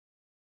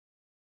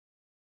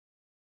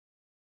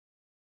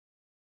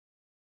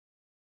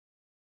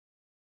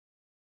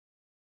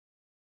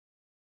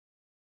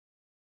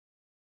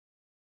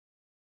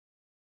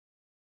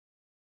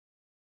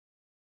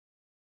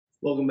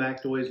Welcome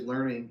back to Always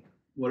Learning.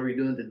 What are we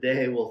doing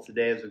today? Well,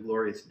 today is a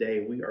glorious day.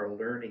 We are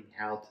learning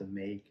how to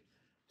make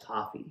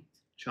toffee,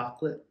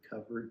 chocolate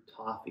covered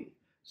toffee.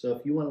 So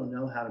if you want to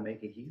know how to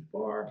make a Heath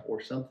bar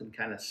or something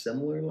kind of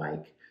similar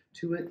like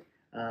to it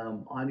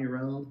on your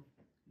own,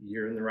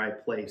 you're in the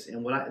right place.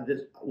 And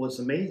what's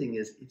amazing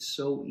is it's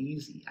so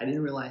easy. I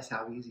didn't realize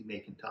how easy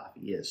making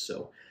toffee is.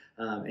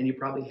 And you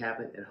probably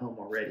have it at home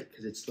already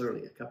because it's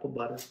literally a cup of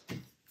butter,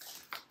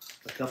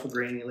 a cup of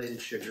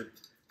granulated sugar,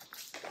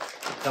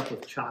 a cup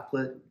of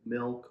chocolate,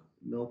 milk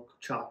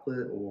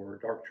chocolate or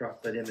dark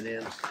chocolate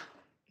M&Ms,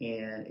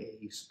 and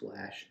a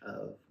splash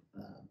of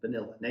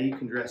vanilla. Now you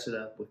can dress it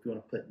up if you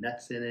want to put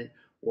nuts in it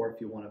or if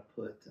you want to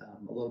put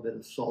a little bit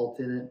of salt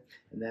in it,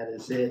 and that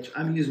is it.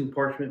 I'm using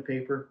parchment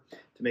paper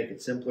to make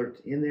it simpler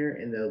in there,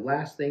 and the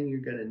last thing you're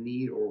going to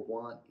need or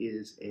want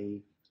is a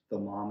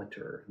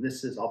thermometer.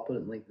 This is, I'll put it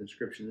in the link in the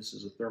description, this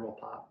is a Thermo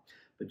Pop,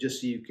 but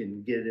just so you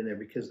can get it in there,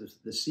 because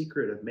the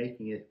secret of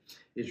making it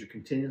is you're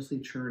continuously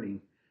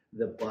churning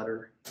the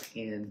butter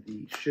and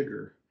the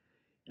sugar.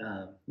 You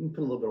can put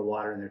a little bit of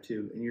water in there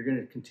too, and you're going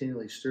to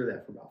continually stir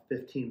that for about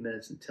 15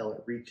 minutes until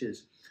it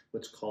reaches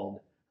what's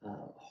called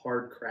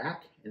hard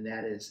crack, and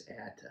that is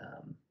at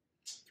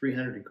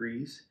 300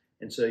 degrees.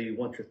 And so you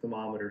want your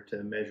thermometer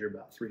to measure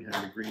about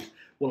 300 degrees.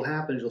 What'll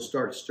happen is you'll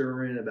start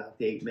stirring about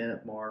the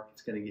 8-minute mark.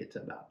 It's going to get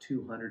to about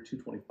 200,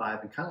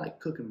 225, and kind of like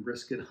cooking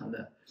brisket on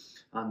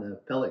the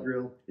pellet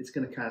grill. It's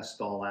going to kind of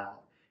stall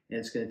out. And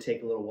it's going to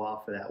take a little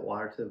while for that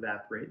water to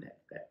evaporate and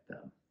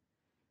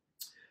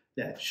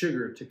that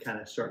sugar to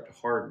kind of start to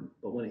harden.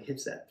 But when it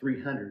hits that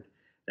 300,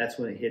 that's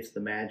when it hits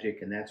the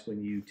magic, and that's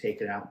when you take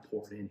it out and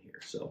pour it in here.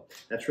 So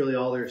that's really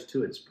all there is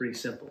to it. It's pretty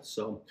simple.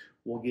 So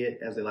we'll get,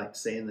 as they like to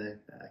say in the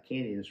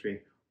candy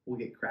industry, we'll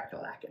get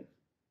crack-a-lackin'.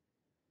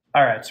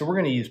 All right, so we're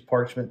going to use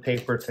parchment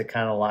paper to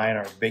kind of line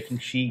our baking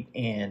sheet,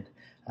 and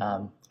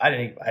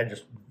I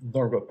just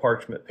learned what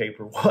parchment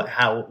paper,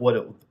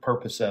 the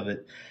purpose of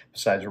it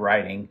besides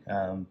writing.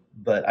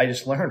 But I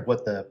just learned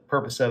what the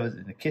purpose of it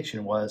in the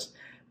kitchen was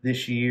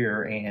this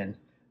year, and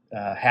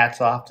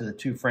hats off to the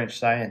two French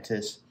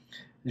scientists,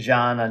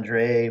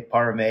 Jean-André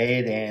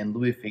Parmade and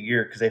Louis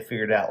Figuier, because they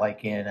figured out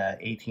like in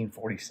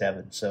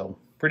 1847. So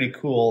pretty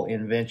cool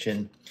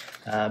invention.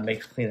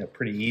 Makes cleanup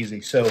pretty easy.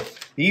 So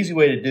the easy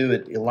way to do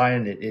it,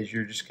 line it, is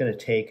you're just going to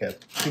take a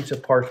piece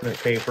of parchment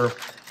paper.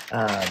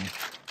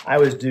 I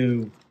always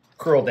do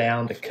curl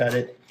down to cut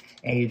it,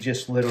 and you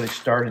just literally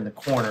start in the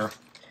corner,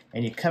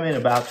 and you come in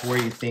about to where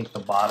you think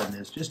the bottom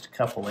is, just a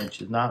couple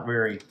inches, not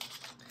very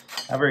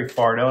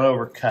far. Don't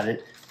overcut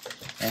it,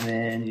 and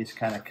then you just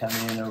kind of come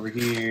in over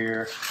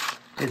here.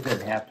 It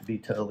doesn't have to be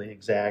totally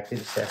exact. It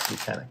just has to be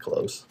kind of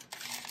close.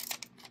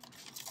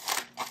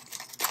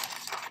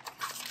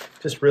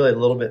 Just really a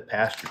little bit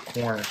past your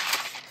corner.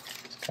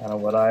 It's kind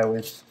of what I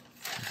always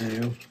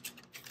do.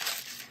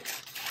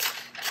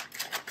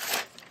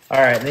 All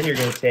right, and then you're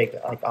going to take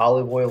like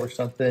olive oil or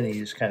something, and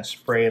you just kind of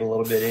spray it a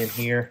little bit in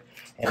here,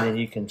 and then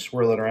you can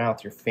swirl it around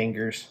with your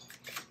fingers.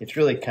 It's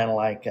really kind of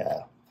like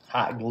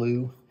hot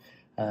glue.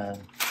 Then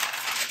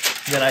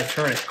I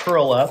turn it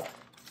curl up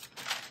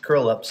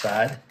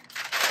side,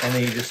 and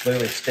then you just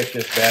literally stick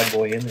this bad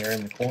boy in there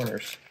in the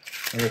corners.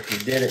 And if you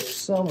did it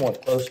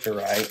somewhat close to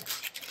right,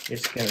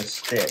 it's going to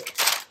stick.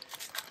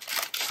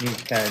 You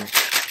can kind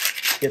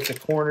of get the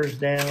corners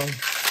down.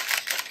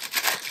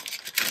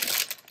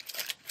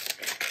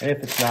 And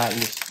if it's not,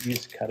 you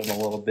just cut them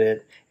a little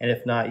bit. And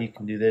if not, you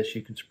can do this.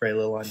 You can spray a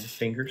little on your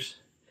fingers,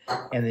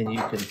 and then you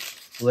can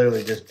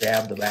literally just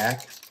dab the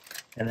back,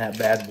 and that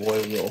bad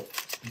boy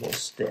will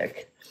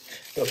stick.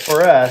 But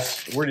for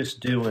us, we're just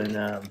doing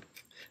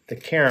the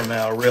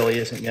caramel. Really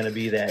isn't going to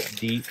be that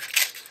deep,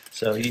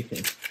 so you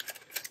can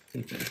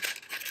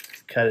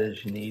cut it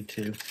as you need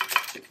to.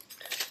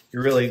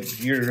 You're really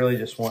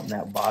just wanting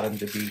that bottom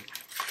to be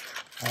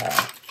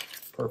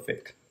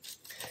perfect.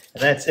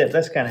 And that's it.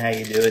 That's kind of how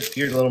you do it. If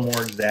you're a little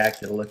more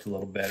exact, it'll look a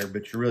little better,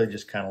 but you're really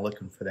just kind of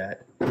looking for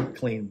that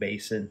clean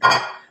basin.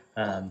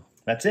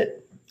 That's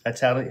it.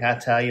 That's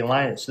how you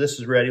line it. So this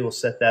is ready. We'll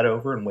set that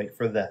over and wait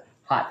for the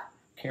hot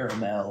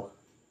caramel.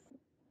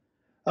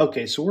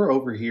 Okay, so we're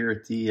over here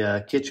at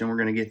the kitchen. We're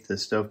going to get to the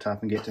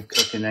stovetop and get to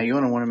cooking. Now you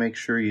want to make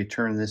sure you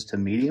turn this to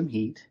medium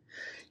heat.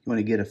 You want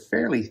to get a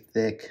fairly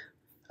thick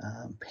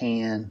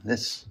pan.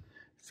 That's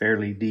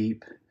fairly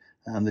deep.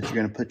 That you're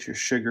going to put your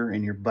sugar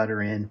and your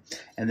butter in,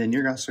 and then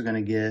you're also going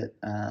to get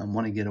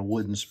want to get a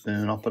wooden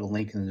spoon. I'll put a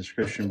link in the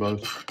description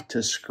both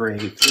to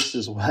scrape. This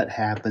is what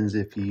happens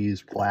if you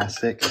use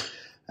plastic.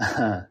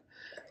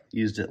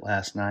 Used it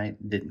last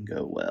night, didn't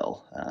go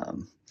well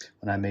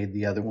when I made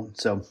the other one.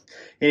 So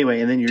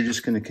anyway, and then you're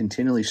just going to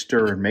continually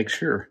stir and make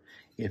sure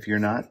if you're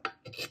not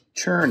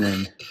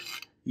churning,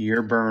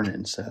 you're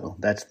burning. So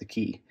that's the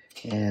key,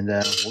 and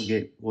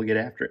we'll get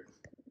after it.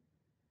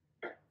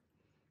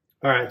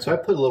 All right, so I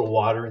put a little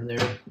water in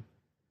there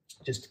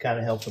just to kind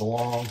of help it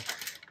along.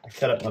 I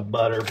cut up my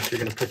butter, but you're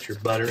going to put your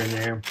butter in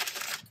there.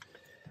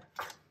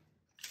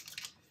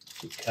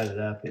 You cut it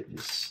up, it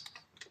just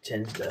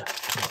tends to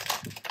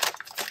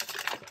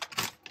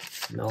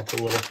melt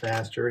a little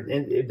faster.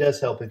 And it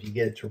does help if you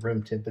get it to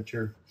room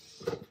temperature.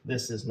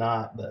 This is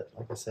not, but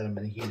like I said, I'm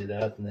going to heat it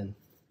up, and then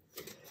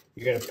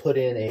you're going to put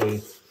in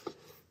a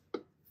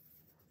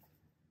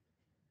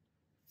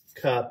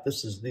cup.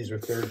 These are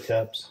 1/3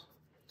 cups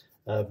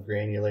of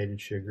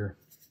granulated sugar.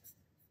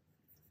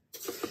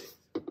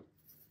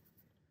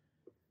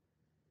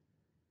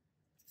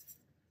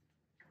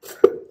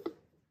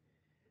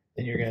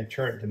 Then you're going to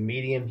turn it to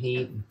medium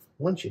heat.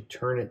 Once you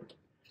turn it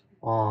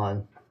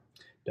on,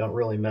 don't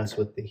really mess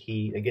with the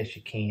heat. I guess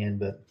you can,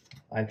 but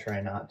I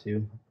try not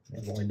to.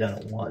 I've only done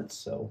it once,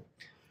 so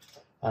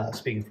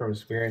speaking from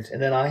experience.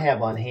 And then I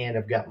have on hand,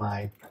 I've got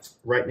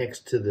right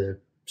next to the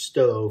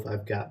stove,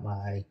 I've got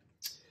my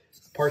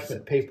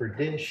parchment paper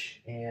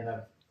dish, and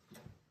I've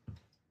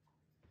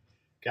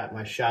got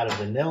my shot of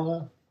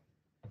vanilla,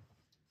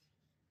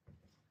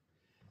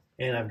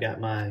 and I've got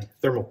my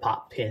Thermo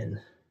Pop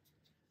pen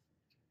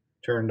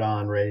turned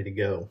on, ready to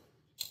go.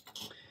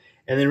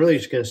 And then really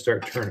just going to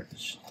start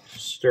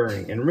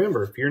stirring. And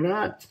remember, if you're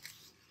not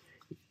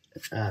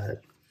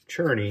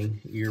churning,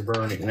 you're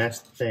burning. And that's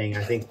the thing.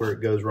 I think where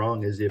it goes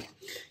wrong is if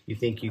you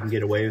think you can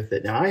get away with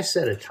it. Now, I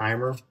set a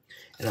timer,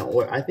 and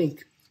I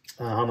think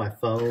on my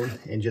phone,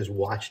 and just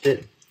watched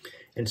it.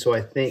 And so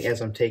I think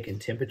as I'm taking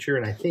temperature,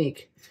 and I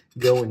think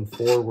going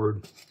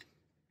forward,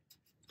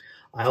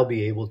 I'll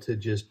be able to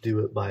just do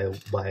it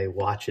by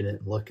watching it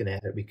and looking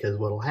at it, because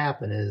what will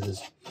happen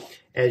is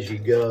as you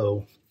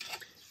go,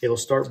 it'll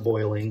start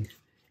boiling,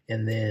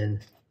 and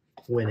then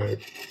when it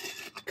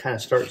kind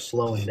of starts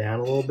slowing down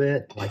a little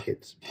bit, like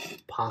it's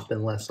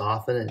popping less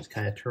often and it's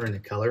kind of turning the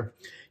color,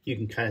 you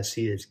can kind of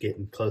see it's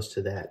getting close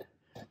to that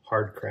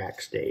hard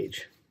crack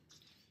stage.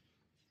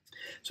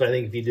 So I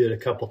think if you do it a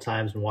couple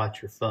times and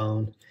watch your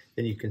phone,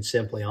 then you can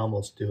simply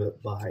almost do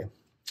it by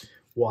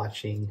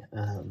watching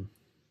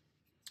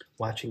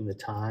the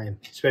time,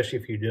 especially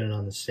if you're doing it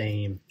on the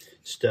same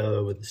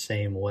stove with the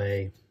same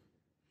way.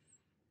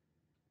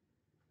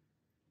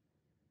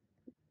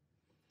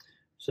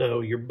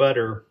 So your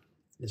butter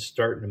is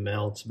starting to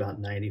melt. It's about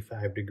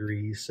 95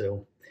 degrees,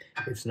 so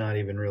it's not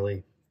even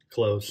really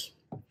close.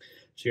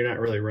 So you're not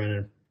really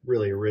running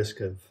a risk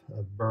of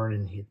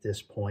burning at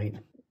this point.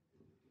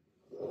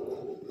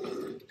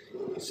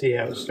 See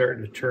how it's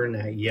starting to turn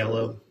that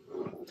yellow?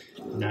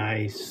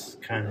 Nice,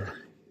 kind of.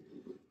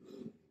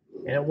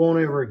 And it won't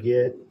ever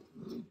get,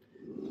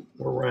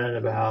 we're running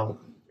about,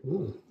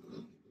 we're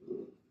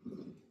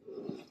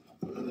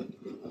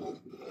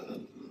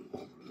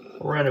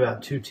running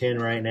about 210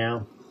 right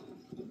now.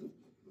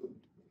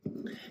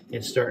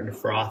 It's starting to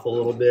froth a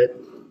little bit.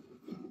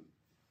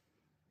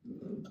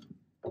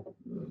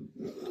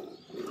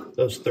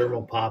 Those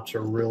Thermo Pops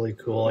are really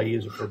cool. I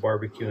use it for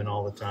barbecuing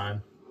all the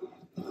time.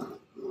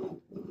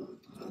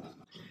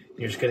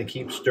 You're just going to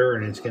keep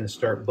stirring. It's going to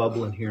start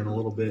bubbling here in a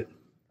little bit.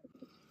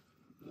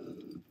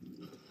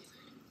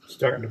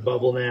 Starting to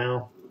bubble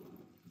now.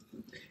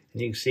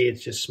 And you can see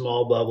it's just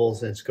small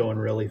bubbles, and it's going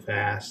really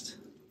fast.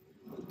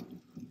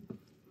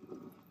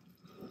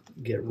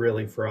 Get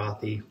really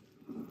frothy.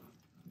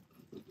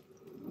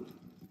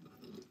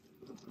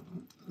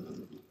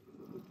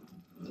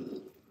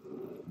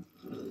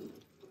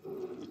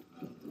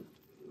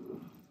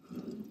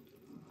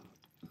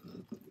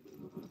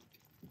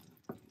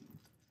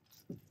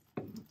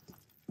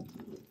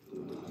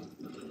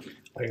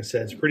 Like I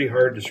said, it's pretty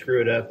hard to screw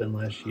it up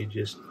unless you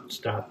just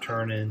stop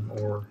turning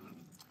or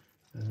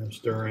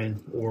stirring,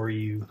 or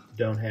you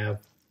don't have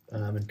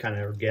and kind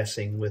of are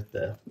guessing with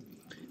the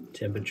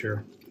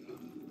temperature.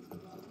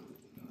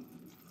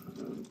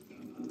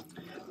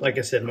 Like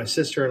I said, my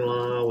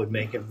sister-in-law would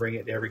make it, bring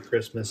it every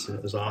Christmas, and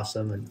it was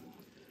awesome. And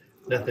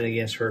nothing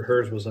against her;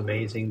 hers was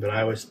amazing. But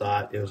I always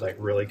thought it was like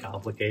really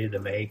complicated to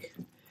make,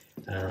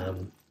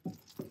 and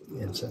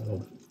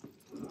so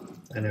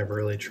I never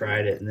really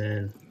tried it. And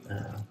then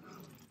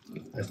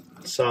I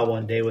saw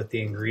one day what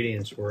the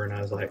ingredients were, and I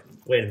was like,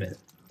 wait a minute,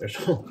 there's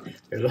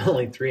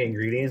only 3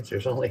 ingredients.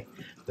 There's only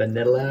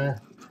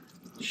vanilla,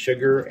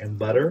 sugar, and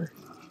butter.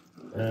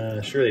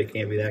 Surely it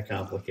can't be that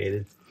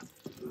complicated.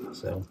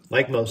 So,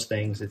 like most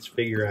things, it's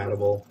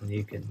figure-outable, and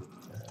you can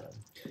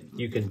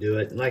do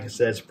it. And like I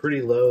said, it's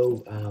pretty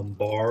low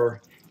bar.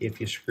 If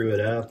you screw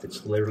it up,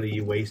 it's literally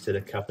you wasted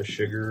a cup of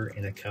sugar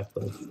and a cup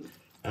of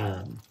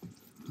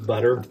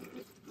butter.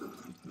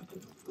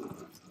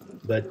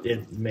 But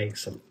it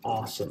makes some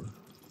awesome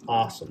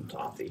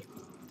toffee.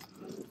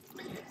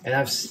 And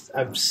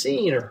I've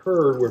seen or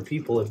heard where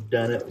people have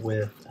done it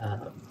with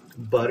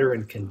butter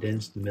and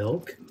condensed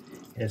milk,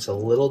 and it's a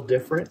little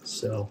different.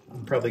 So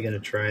I'm probably going to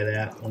try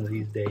that one of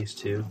these days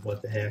too.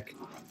 What the heck?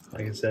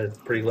 Like I said,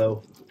 pretty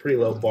low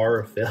bar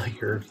of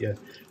failure if you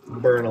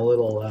burn a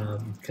little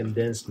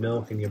condensed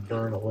milk and you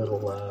burn a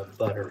little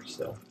butter.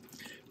 So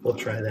we'll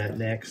try that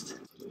next.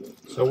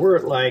 So we're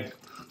at like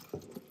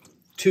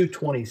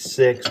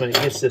 226. When it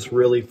gets this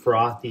really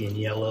frothy and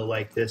yellow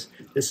like this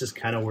is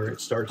kind of where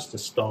it starts to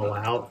stall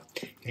out,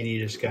 and you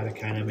just got to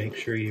kind of make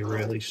sure you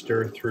really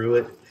stir through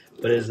it.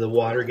 But as the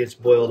water gets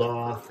boiled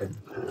off and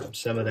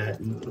some of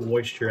that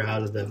moisture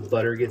out of the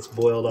butter gets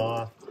boiled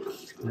off,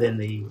 then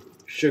the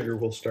sugar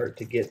will start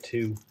to get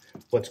to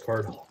what's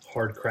called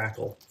hard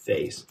crackle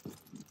phase.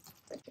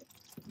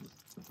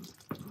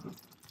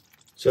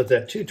 So at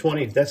that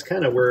 220, that's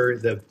kind of where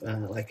the,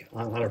 like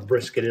on a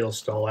brisket, it'll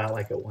stall out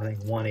like at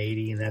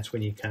 180, and that's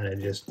when you kind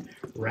of just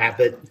wrap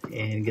it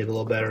and get a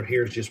little better.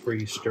 Here's just where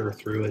you stir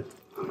through it.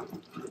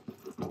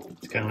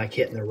 It's kind of like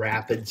hitting the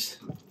rapids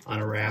on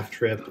a raft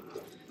trip.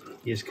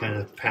 You just kind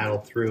of paddle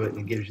through it and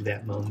it gives you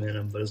that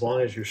momentum. But as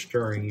long as you're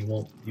stirring, you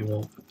won't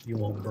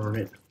burn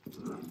it.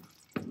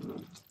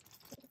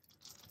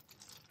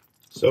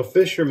 So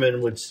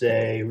fishermen would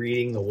say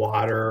reading the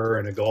water,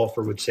 and a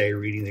golfer would say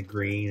reading the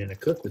green, and a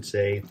cook would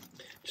say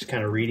just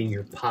kind of reading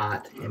your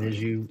pot. And as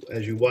you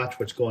watch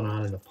what's going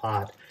on in the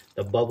pot,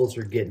 the bubbles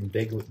are getting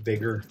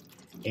bigger,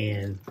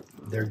 and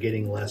they're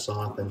getting less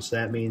often. So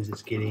that means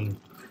it's getting,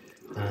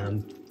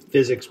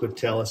 physics would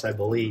tell us, I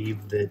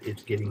believe, that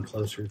it's getting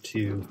closer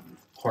to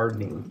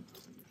hardening.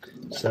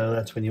 So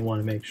that's when you want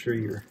to make sure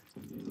you're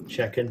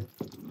checking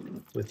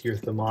with your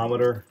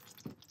thermometer.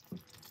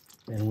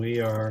 And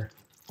we're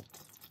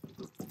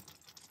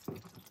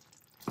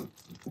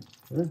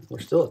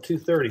still at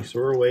 230, so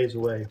we're a ways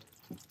away.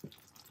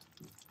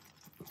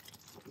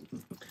 So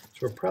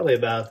we're probably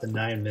about the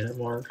 9-minute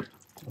mark,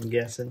 I'm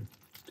guessing.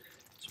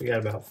 So we got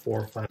about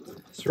 4 or 5.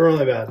 So we're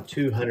only about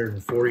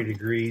 240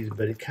 degrees,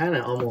 but it kind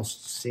of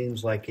almost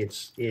seems like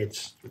it's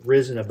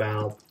risen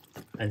about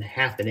a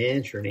half an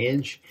inch or an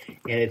inch,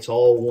 and it's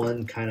all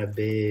one kind of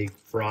big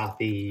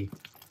frothy,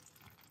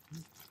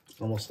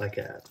 almost like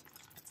a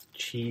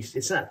cheese.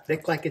 It's not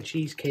thick like a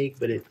cheesecake,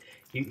 but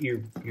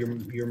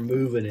you're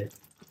moving it.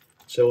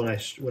 So when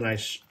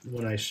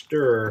I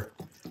stir,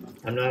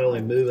 I'm not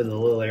only moving the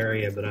little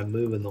area, but I'm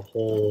moving the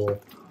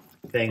whole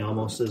thing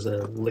almost as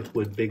a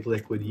big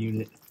liquid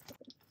unit.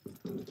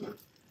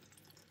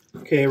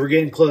 Okay, we're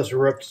getting closer.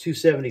 We're up to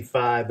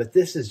 275, but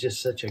this is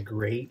just such a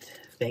great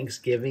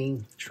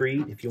Thanksgiving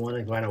treat if you want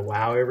to kind of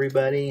wow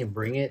everybody and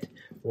bring it,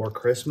 or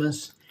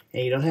Christmas.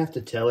 And you don't have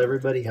to tell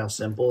everybody how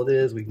simple it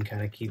is. We can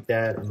kind of keep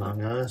that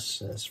among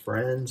us as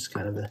friends,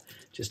 kind of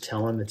just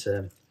tell them it's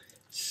a,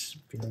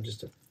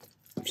 just a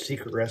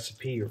secret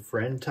recipe your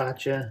friend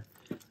taught you.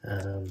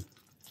 And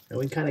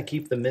we can kind of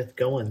keep the myth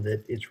going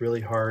that it's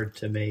really hard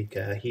to make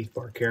Heath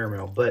Bar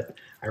caramel, but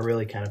I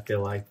really kind of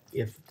feel like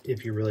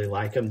if you really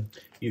like them,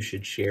 you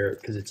should share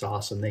it because it's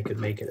awesome. They could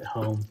make it at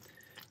home.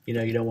 You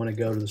know, you don't want to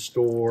go to the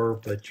store,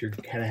 but you're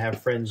kind of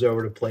have friends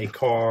over to play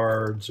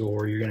cards,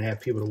 or you're going to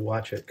have people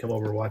to come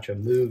over to watch a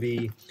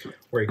movie,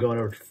 or you're going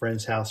over to a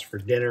friend's house for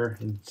dinner,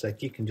 and it's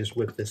like you can just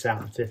whip this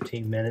out in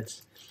 15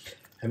 minutes.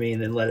 I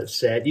mean, and let it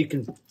set.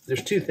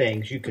 There's two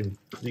things. You can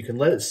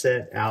let it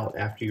set out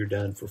after you're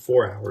done for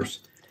 4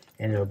 hours,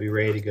 and it'll be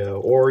ready to go.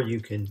 Or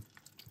you can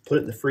put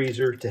it in the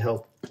freezer to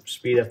help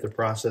speed up the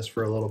process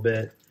for a little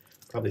bit,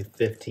 probably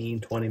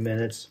 15, 20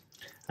 minutes.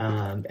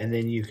 And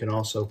then you can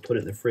also put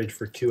it in the fridge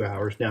for 2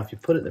 hours. Now, if you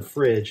put it in the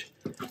fridge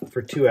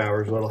for 2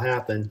 hours, what'll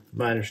happen,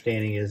 my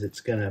understanding is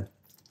it's going to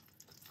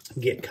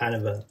get kind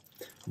of a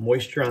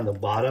moisture on the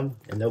bottom,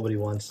 and nobody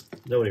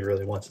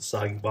really wants a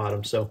soggy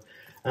bottom. So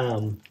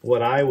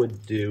what I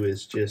would do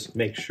is just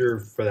make sure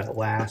for that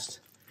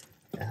last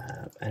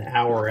an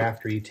hour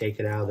after you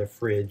take it out of the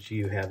fridge,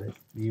 you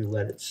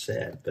let it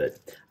set. But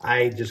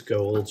I just go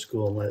old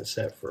school and let it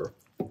set for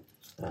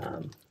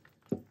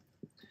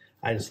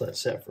I just let it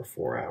set for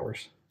 4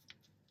 hours.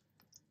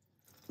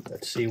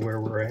 Let's see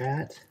where we're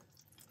at.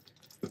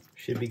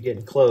 Should be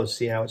getting close.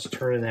 See how it's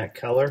turning that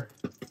color?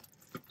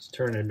 It's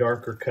turning a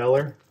darker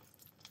color.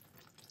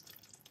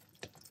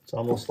 It's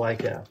almost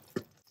like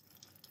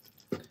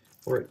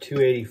we're at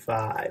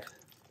 285,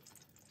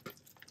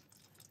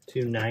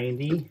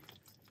 290,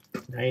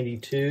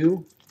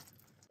 92.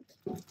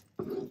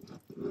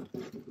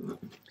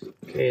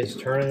 Okay, it's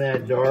turning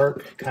that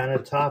dark, kind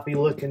of toffee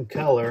looking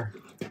color.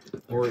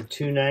 We're at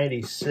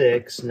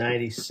 296,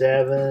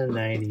 97,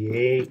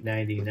 98,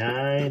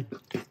 99,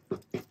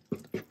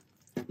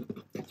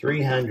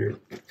 300.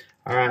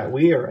 All right,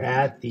 we are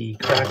at the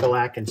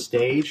crack-a-lackin'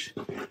 stage.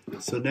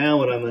 So now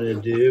what I'm going to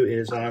do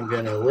is I'm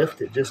going to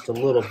lift it just a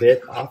little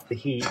bit off the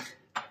heat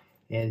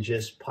and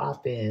just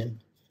pop in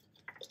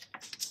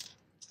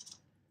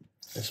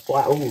a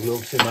splat. Ooh, a little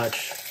too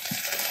much.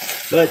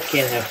 But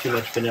can't have too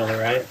much vanilla,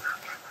 right?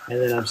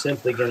 And then I'm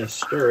simply going to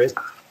stir it.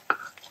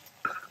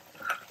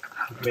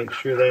 Make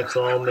sure that's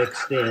all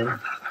mixed in. All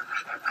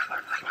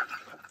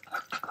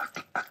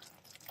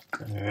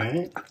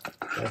right,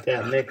 got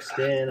that mixed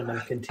in. I'm going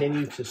to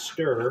continue to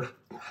stir.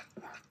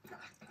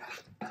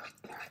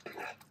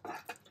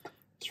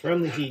 It's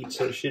from the heat,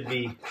 so it should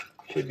be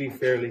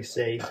fairly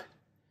safe.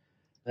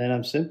 And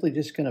I'm simply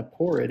just going to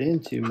pour it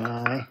into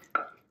my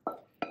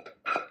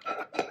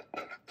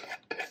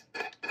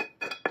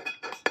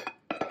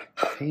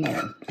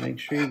pan. Make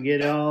sure you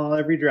get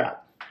every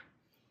drop.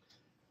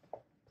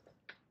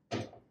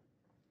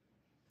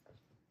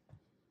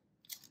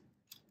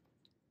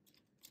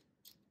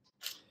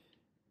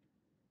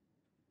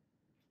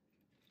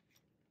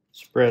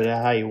 Spread it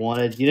out how you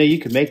wanted. You know, you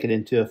could make it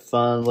into a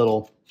fun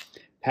little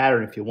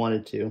pattern if you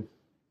wanted to.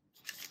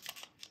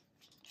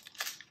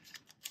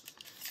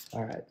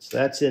 right, so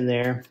that's in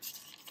there.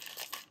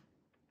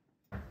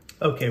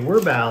 Okay, we're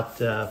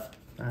about, I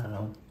don't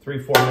know, 3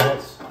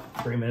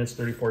 minutes,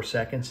 34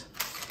 seconds.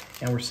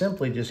 And we're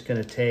simply just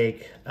gonna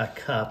take a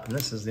cup, and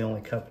this is the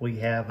only cup we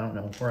have. I don't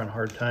know, we're on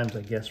hard times,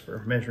 I guess, for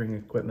measuring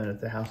equipment at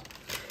the house.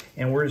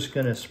 And we're just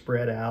gonna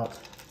spread out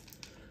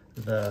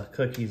the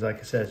cookies. Like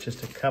I said, it's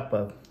just a cup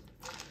of,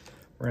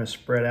 we're gonna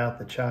spread out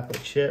the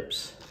chocolate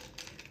chips.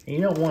 And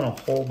you don't want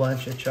a whole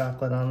bunch of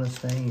chocolate on this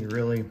thing. You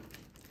really,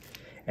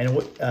 and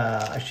what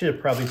I should have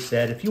probably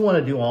said, if you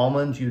wanna do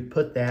almonds, you'd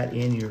put that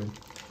in your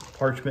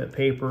parchment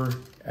paper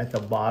at the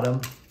bottom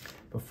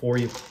before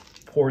you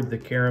poured the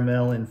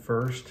caramel in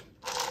first,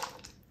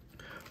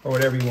 or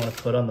whatever you want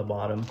to put on the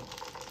bottom.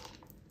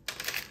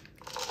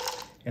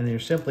 And then you're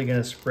simply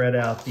going to spread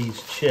out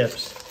these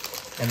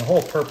chips. And the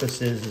whole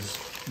purpose is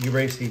you're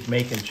basically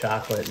making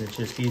chocolate, and it's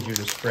just easier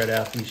to spread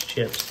out these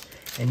chips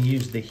and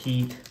use the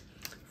heat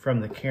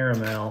from the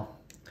caramel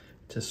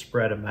to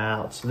spread them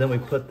out. So then we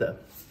put the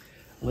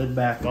lid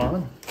back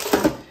on,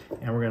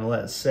 and we're going to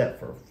let it set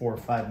for 4 or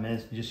 5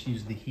 minutes and just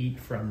use the heat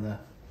from the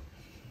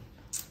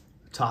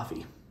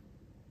toffee.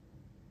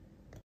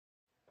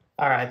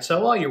 All right,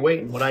 so while you're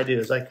waiting, what I do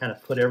is I kind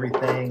of put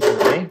everything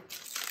away.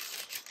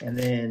 And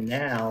then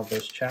now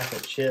those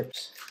chocolate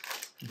chips,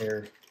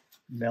 they're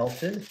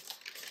melted.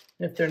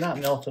 If they're not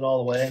melted all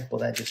the way, well,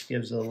 that just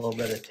gives it a little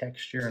bit of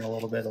texture and a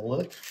little bit of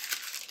look.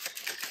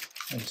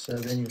 And so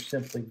then you're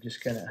simply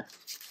just gonna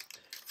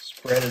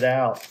spread it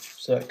out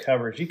so it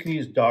covers. You can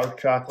use dark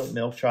chocolate,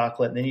 milk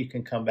chocolate, and then you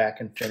can come back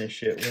and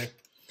finish it with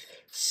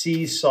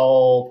sea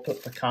salt,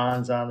 put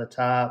pecans on the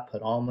top,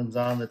 put almonds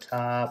on the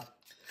top,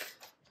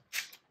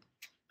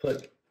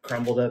 put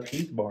crumbled up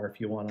Heath bar if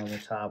you want on the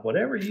top.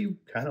 Whatever you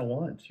kind of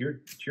want. It's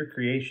your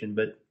creation,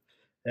 but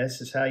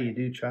this is how you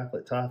do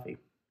chocolate toffee.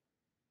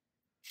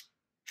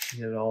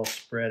 Get it all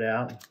spread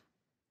out.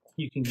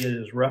 You can get it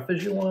as rough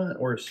as you want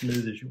or as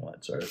smooth as you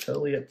want. So it's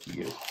totally up to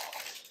you.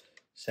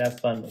 Just have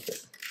fun with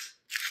it.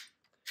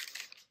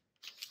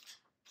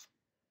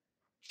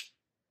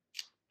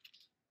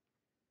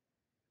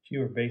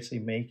 You are basically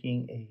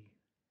making a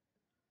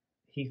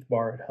Heath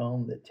bar at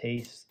home that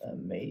tastes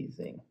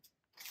amazing.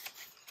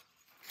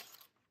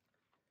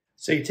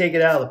 So you take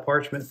it out of the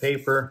parchment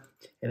paper,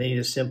 and then you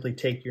just simply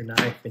take your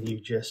knife and you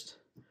just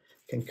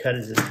can cut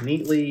it as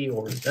neatly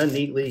or as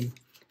unneatly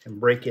and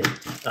break it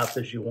up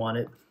as you want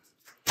it.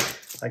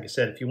 Like I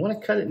said, if you want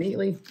to cut it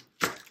neatly,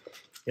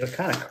 it'll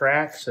kind of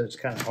crack, so it's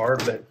kind of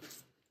hard, but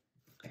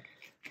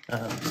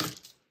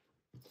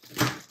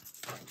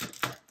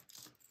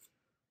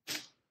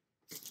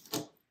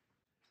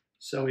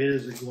so it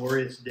is a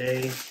glorious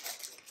day.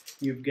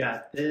 You've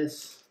got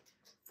this.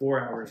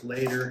 4 hours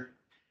later,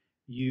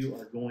 you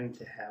are going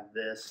to have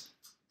this,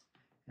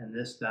 and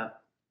this stuff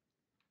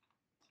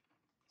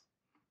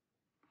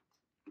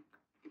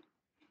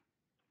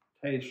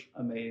tastes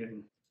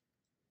amazing.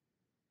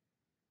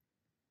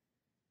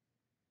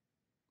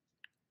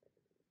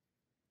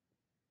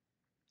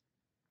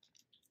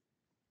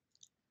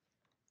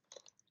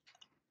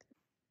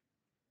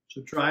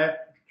 So try it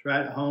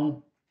at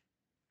home,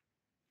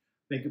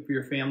 make it for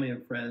your family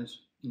and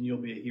friends, and you'll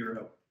be a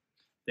hero.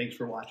 Thanks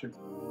for watching.